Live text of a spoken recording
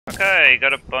Okay,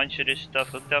 got a bunch of this stuff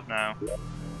hooked up now.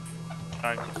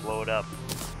 Time to blow it up.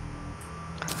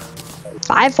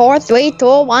 5, 4, 3, 2,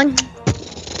 1.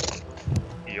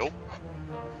 Yup.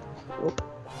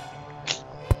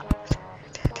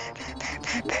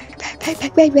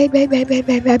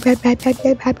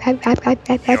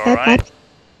 You alright?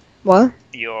 What?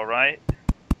 You alright?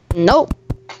 Nope.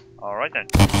 Alright then.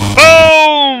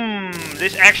 Boom!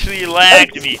 This actually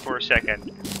lagged me for a second.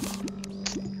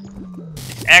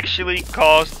 This actually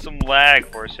caused some lag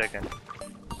for a second.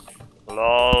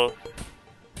 Lol.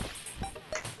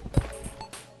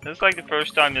 This is like the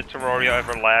first time that Terraria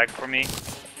ever lagged for me.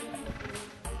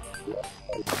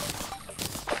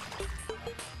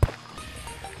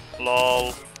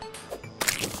 Lol.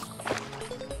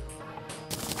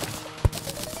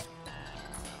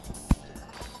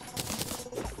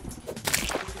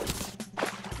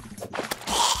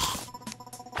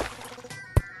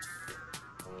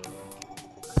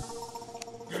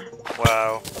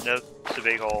 Wow, that's a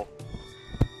big hole.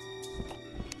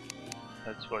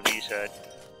 That's what he said.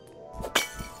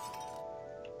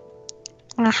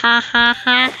 Ha ha ha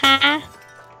ha. Ha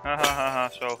ha ha ha,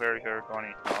 so very, very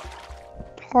funny.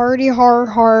 Party har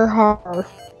har har.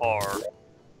 Har.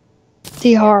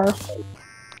 The har.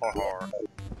 Har har.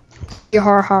 The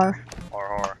har har. Har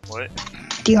har. What?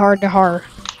 The har the har.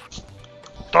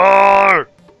 Har!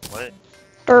 What?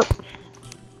 Derp.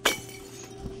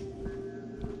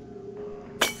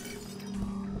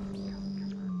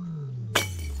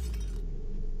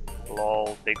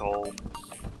 Lol, big hole.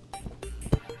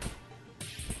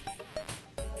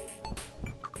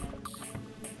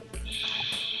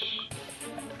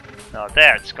 Now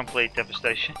that's complete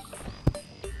devastation.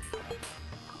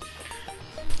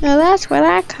 Now that's what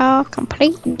I call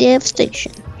complete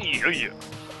devastation. Yeah.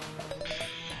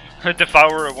 The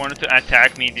Devourer wanted to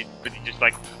attack me, but he just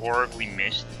like horribly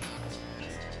missed.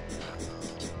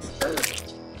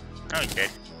 Oh, he's dead.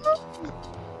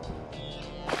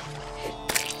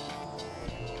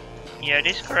 Yeah,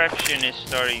 this corruption is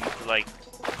starting to like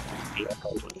be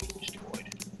completely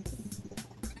destroyed.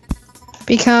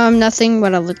 Become nothing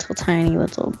but a little tiny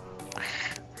little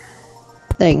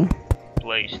thing.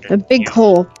 Place that A big used-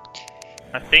 hole.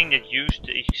 A thing that used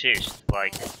to exist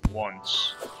like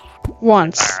once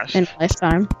Once Past. in a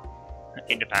lifetime.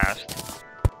 in the past.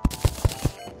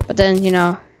 But then, you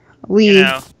know, You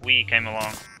know, we came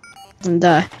along. and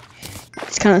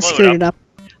it's kind of Blow it screwed it up.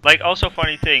 Like, also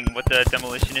funny thing, what the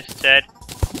demolitionist said.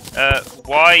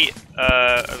 Why,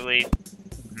 I believe,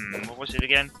 what was it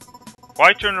again?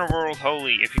 Why turn the world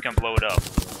holy if you can blow it up?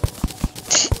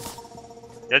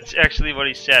 That's actually what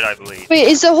he said, I believe. Wait,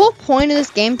 is the whole point of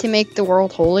this game to make the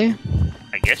world holy?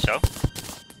 I guess so.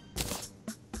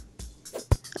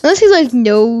 Unless he like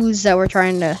knows that we're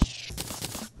trying to.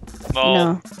 Well,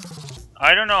 No.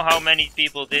 I don't know how many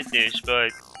people did this,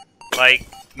 but, like,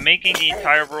 making the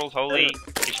entire world holy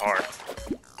is hard.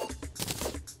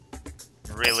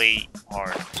 Really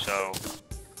hard, so...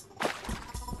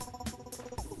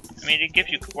 I mean, it gives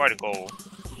you quite a goal.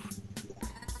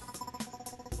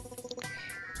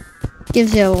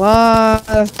 Gives you a lot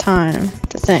of time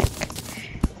to think.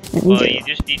 And Well, do. you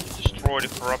just need to destroy the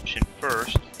corruption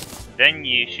first, then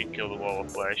you should kill the wall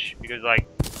of flesh, because, like,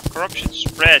 corruption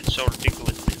spreads so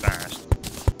ridiculously fast.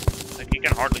 Like, you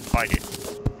can hardly fight it.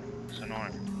 It's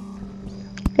annoying.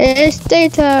 It's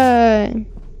daytime.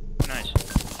 Nice.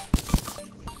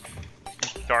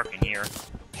 It's dark in here.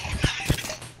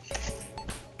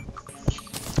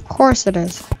 Of course it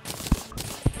is.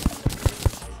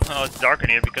 Oh, it's dark in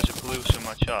here because it blew so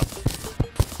much up.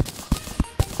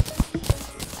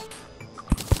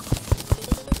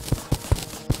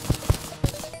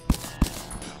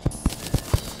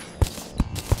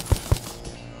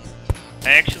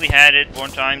 I actually had it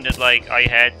one time that like I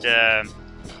had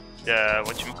the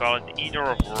whatchamacallit, the Eater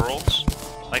of Worlds.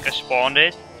 Like I spawned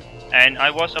it and I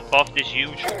was above this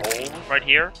huge hole right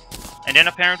here. And then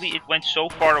apparently it went so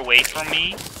far away from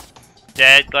me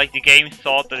that like the game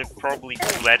thought that it probably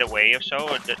fled away or so,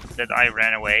 or that I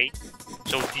ran away.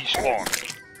 So it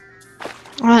despawned.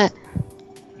 What?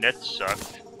 That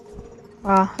sucked.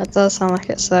 Wow, that does sound like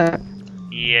it sucked.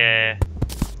 Yeah.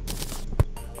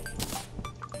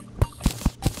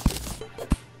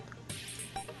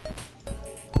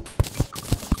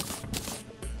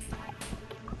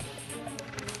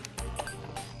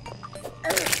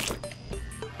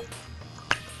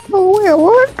 Oh, where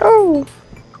would it go?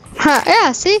 Ha,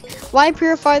 yeah, see? Why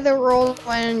purify the world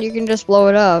when you can just blow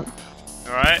it up?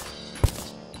 Alright.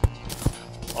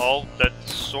 Well,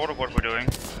 that's sort of what we're doing.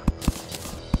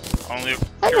 Only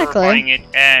purifying it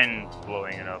and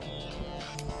blowing it up.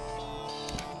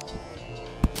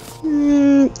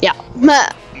 Yeah. Meh.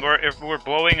 We're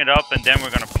blowing it up and then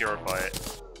we're gonna purify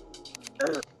it.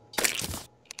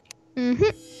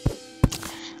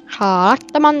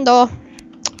 Haraktamando.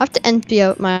 I have to empty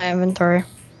out my inventory.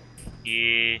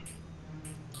 Yeah.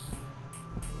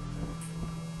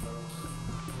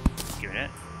 Give it.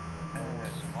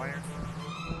 Some wire.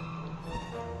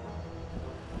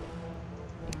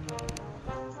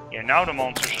 Yeah, now the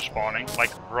monsters are spawning,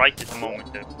 like right at the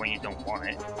moment when you don't want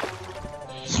it.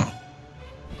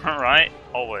 Alright?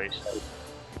 Always.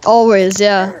 Always,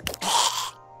 yeah.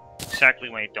 Exactly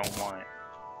when you don't want it.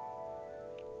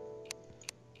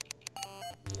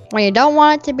 When you don't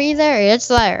want it to be there, it's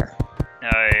there.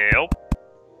 Yep.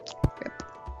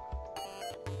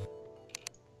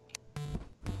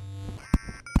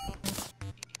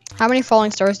 How many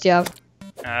falling stars do you have?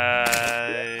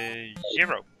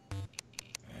 0.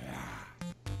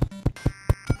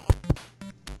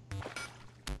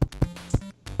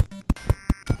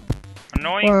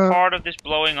 Annoying part of this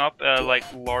blowing up like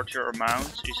larger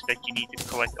amounts is that you need to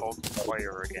collect all the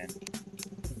fire again.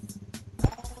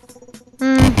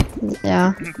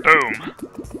 Yeah. Boom.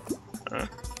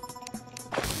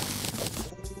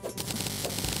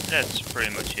 That's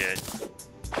pretty much it.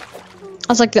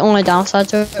 That's like the only downside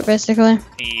to it, basically.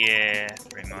 Yeah,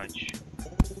 pretty much.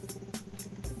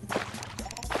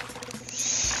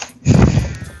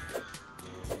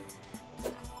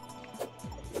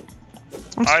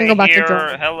 I'm just gonna go back to hear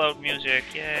drawing. Hallowed music,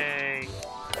 yay!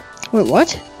 Wait,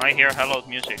 what? I hear Hallowed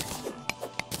music.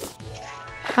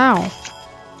 How?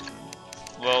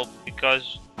 Well,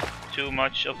 because too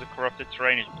much of the corrupted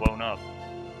terrain is blown up.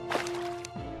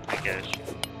 I guess.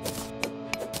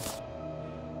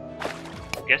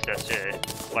 I guess that's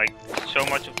it. Like, so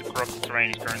much of the corrupted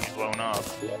terrain is currently blown up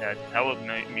that Hallowed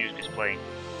music is playing.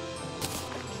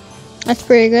 That's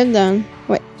pretty good then.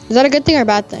 Wait, is that a good thing or a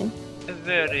bad thing? A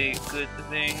very good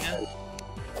thing.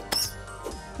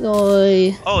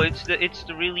 Oy. Oh, it's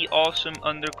the really awesome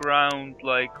underground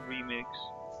like remix.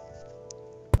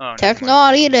 Oh,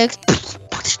 Technologics.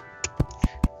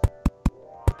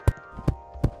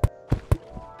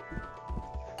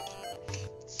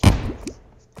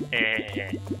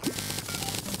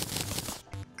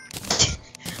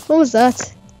 What was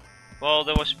that? Well,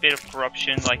 there was a bit of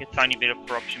corruption, like a tiny bit of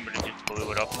corruption, but it just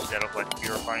blew it up instead of like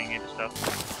purifying it and stuff.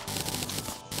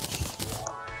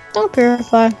 Don't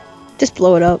purify. Just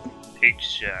blow it up.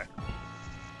 Exactly.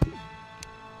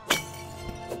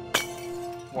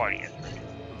 What do you think?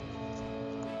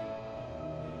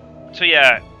 So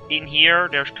yeah, in here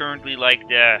there's currently like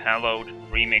the Hallowed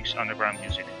remix underground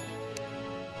music.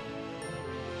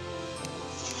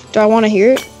 Do I want to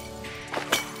hear it?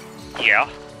 Yeah.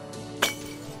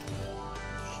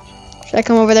 Should I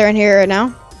come over there and hear it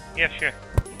now? Yeah, sure.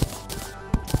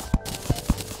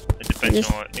 It depends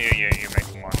on what you're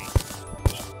making money.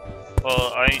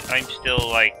 Well, I'm still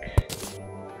like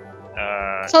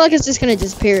It's not like it's just gonna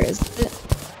disappear, is it?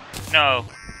 No,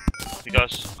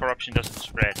 because corruption doesn't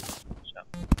spread. So.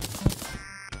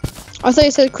 I thought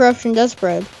you said corruption does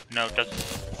spread. No, it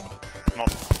doesn't.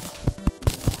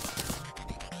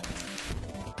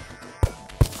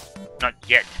 Not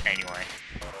yet, anyway.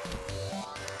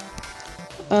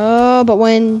 Oh, but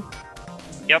when...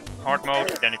 Yep, hard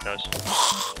mode, then it does.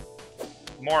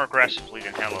 More aggressively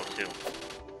than Hallowed too.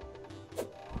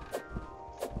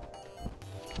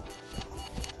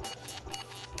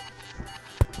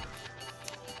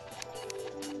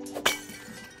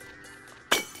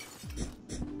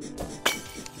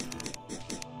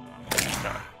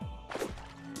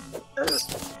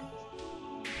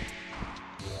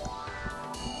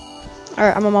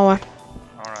 Alright, I'm on my way.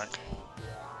 Alright.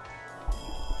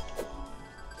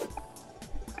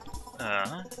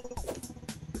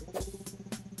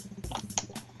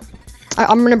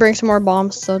 I'm gonna bring some more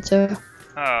bombs, so too.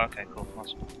 Oh, okay, cool.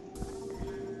 Awesome.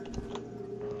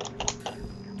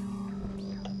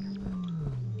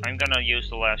 I'm gonna use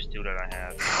the last two that I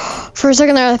have. For a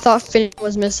second there, I thought Finn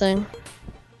was missing.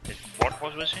 What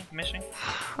was missing?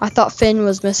 I thought Finn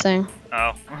was missing.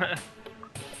 Oh.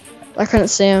 I couldn't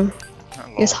see him.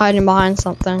 He was hiding behind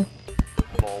something.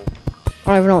 Lol. I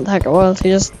don't even know what the heck it was. He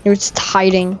was just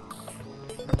hiding.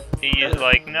 He's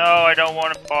like, no, I don't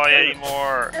want to buy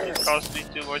anymore. It costs me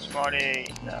too much money.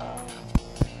 No.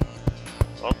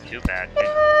 Well, too bad.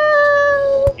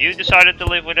 You decided to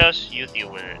live with us, you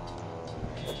deal with it.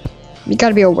 You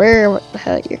gotta be aware what the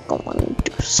hell you're going to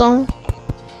do. So.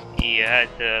 You had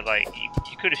to, like,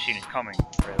 you could have seen it coming,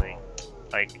 really.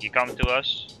 Like, you come to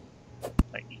us,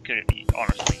 like, you could have,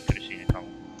 honestly, you could have seen it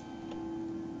coming.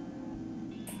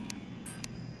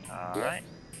 Alright.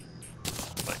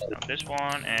 Place down this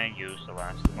one and use the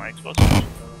last of my explosives.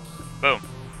 Boom.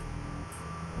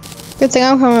 Good thing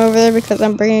I'm coming over there because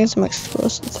I'm bringing some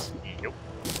explosives. Yep.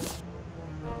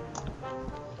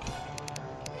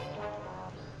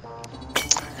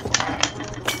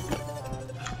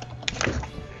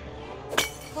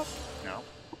 No.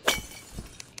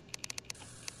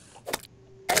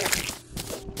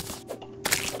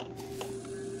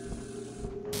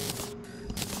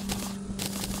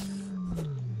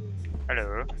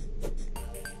 Hello.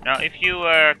 Now, if you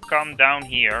come down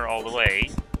here all the way,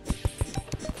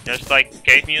 there's like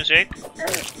cave music,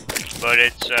 but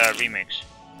it's remix.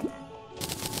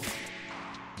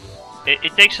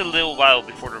 It takes a little while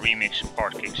before the remix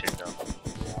part kicks in, though.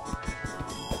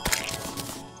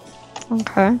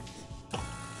 Okay.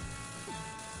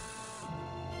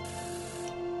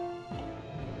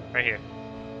 Right here.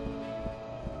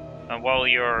 And while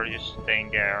you're just staying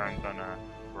there, I'm gonna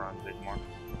run a bit more.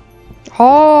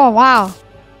 Oh, wow.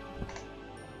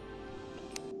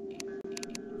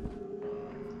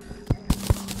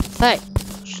 Hey.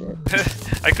 Shit.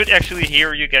 I could actually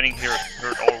hear you getting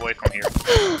heard all the way from here.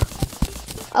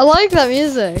 I like that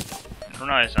music.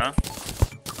 Nice, huh?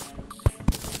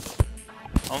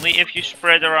 Only if you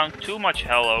spread around too much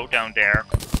hello down there,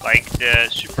 like the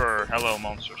super hello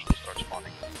monsters will start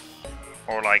spawning.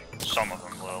 Or like some of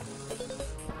them will.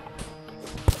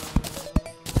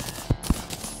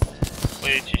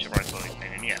 Which is right really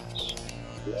pain in the ass.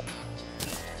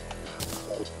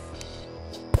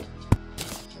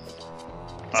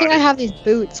 I think I have these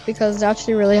boots because they're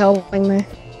actually really helping me.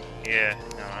 Yeah,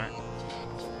 alright.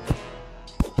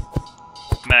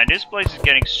 Man, this place is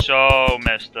getting so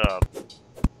messed up.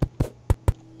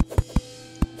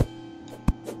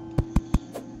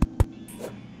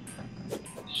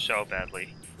 So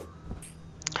badly.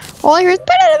 All I hear is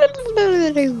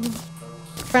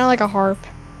kind of like a harp.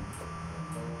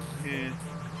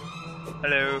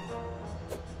 Hello.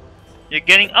 Yeah,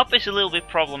 getting up is a little bit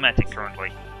problematic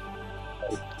currently.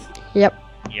 Yep.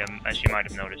 Yeah, as you might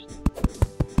have noticed.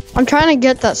 I'm trying to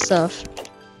get that stuff.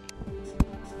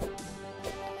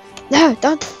 No,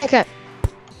 don't take it.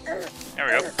 There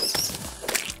we go.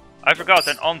 I forgot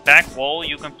that on back wall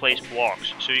you can place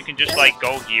blocks, so you can just like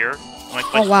go here and like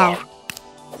place wow. block.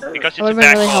 Because it's That a would've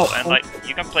back been really wall, helpful. and like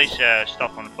you can place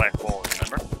stuff on the back wall.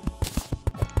 Remember?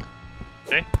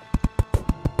 See?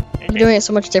 I'm doing it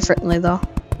so much differently though.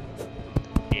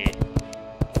 Yeah.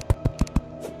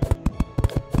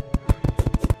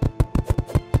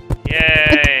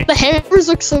 Yay! The hammers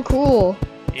look so cool.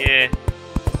 Yeah.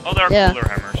 Oh, there are Yeah. cooler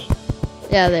hammers.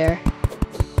 Yeah, there.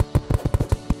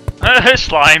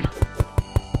 Slime.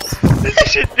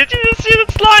 Did you see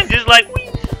that slime? Just like whee.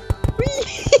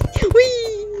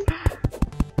 Whee!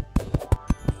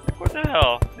 What the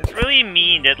hell? It's really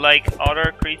mean that like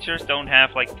other creatures don't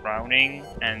have like drowning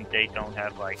and they don't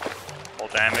have like full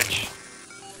damage.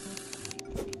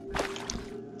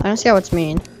 I don't see how it's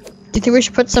mean. Do you think we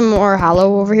should put some more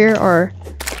Hallow over here or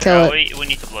kill No, it? we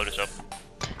need to blow this up.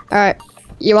 Alright.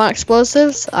 You want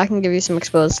explosives? I can give you some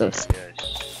explosives.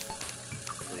 Yes.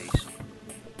 Please.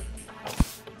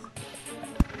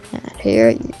 And here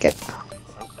you go.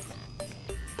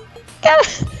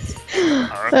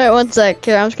 Alright, one sec.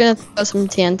 Here, I'm just gonna throw some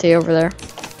TNT over there.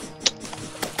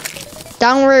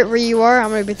 Down where you are,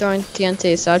 I'm gonna be throwing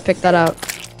TNT, so I'd pick that out.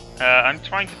 I'm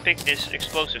trying to pick this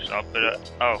explosives up, but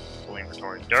oh, full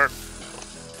inventory. Dirt.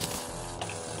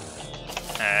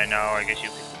 No, I guess you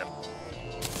picked it up.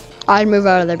 I'd move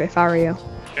out of there if I were you.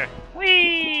 Sure.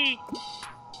 Whee!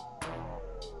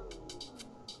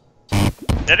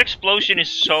 That explosion is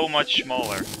so much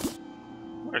smaller.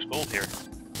 There's gold here.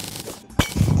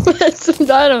 Some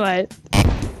dynamite.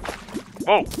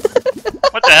 Whoa!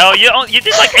 What the hell? You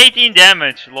did like 18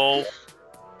 damage, lol.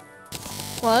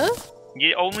 What?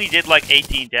 You only did like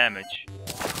 18 damage.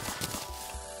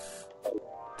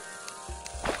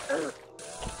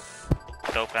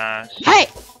 Topaz. Hey!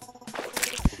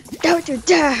 Don't you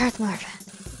dare hurt my friend.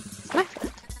 It's my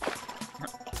friend.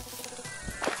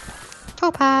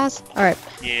 Topaz. Alright.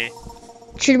 Yeah.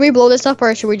 Should we blow this up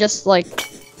or should we just like...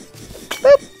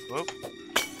 Boop. Whoop.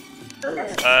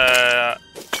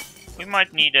 We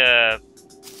might need a...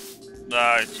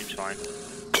 it seems fine.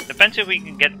 Depends if we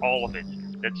can get all of it.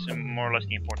 That's more or less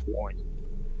the important point.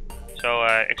 So,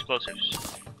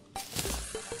 explosives.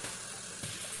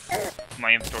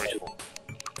 My inventory's full.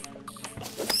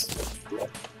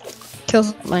 Kill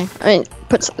something. I mean,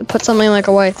 put something like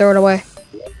away. Throw it away.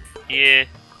 Yeah.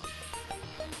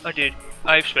 I did.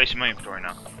 I have space in my inventory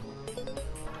now.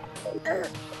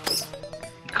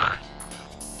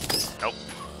 Nope.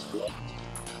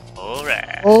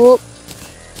 Alright. Oh.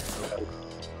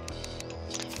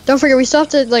 Don't forget, we still have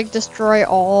to like destroy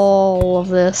all of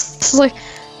this. This is like,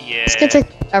 Yeah. it's gonna take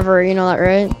forever. You know that,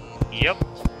 right? Yep.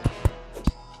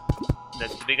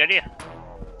 That's the big idea.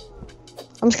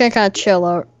 I'm just gonna kind of chill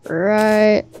out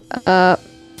right up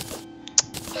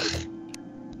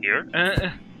Here.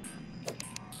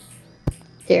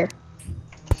 here.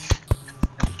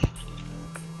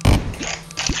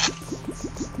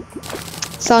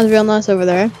 Sounds real nice over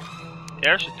there.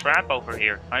 There's a trap over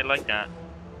here. I like that.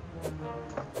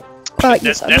 Oh,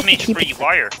 That means free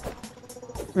wire.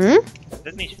 Hmm?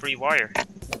 That means free wire.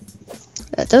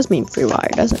 That does mean free wire,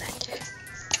 doesn't it?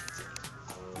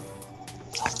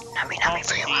 I mean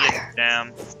free wire. Damn.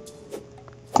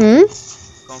 Hmm?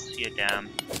 Can't see a damn.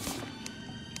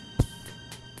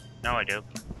 Now I do.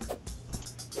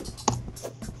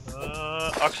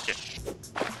 Oxygen.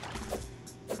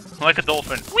 Like a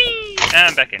dolphin. Whee! And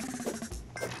I'm back in.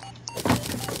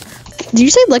 Did you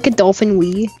say like a dolphin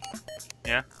wee?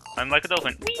 Yeah, I'm like a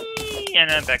dolphin. Whee! And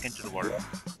I'm back into the water.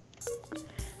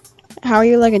 How are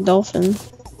you like a dolphin?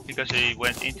 Because he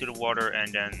went into the water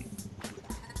and then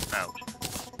out.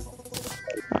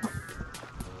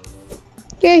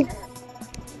 Yay!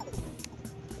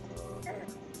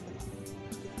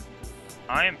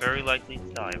 I am very likely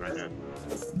to die right now.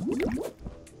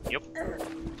 Yep.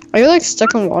 Are you like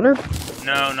stuck in water?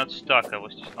 No, not stuck. I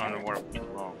was just underwater for too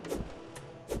long.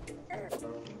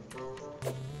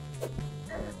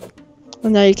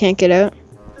 And now you can't get out?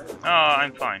 Oh,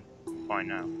 I'm fine. Fine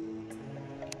now.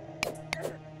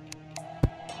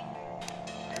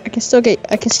 I can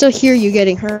still hear you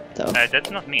getting hurt though. That's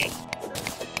not me.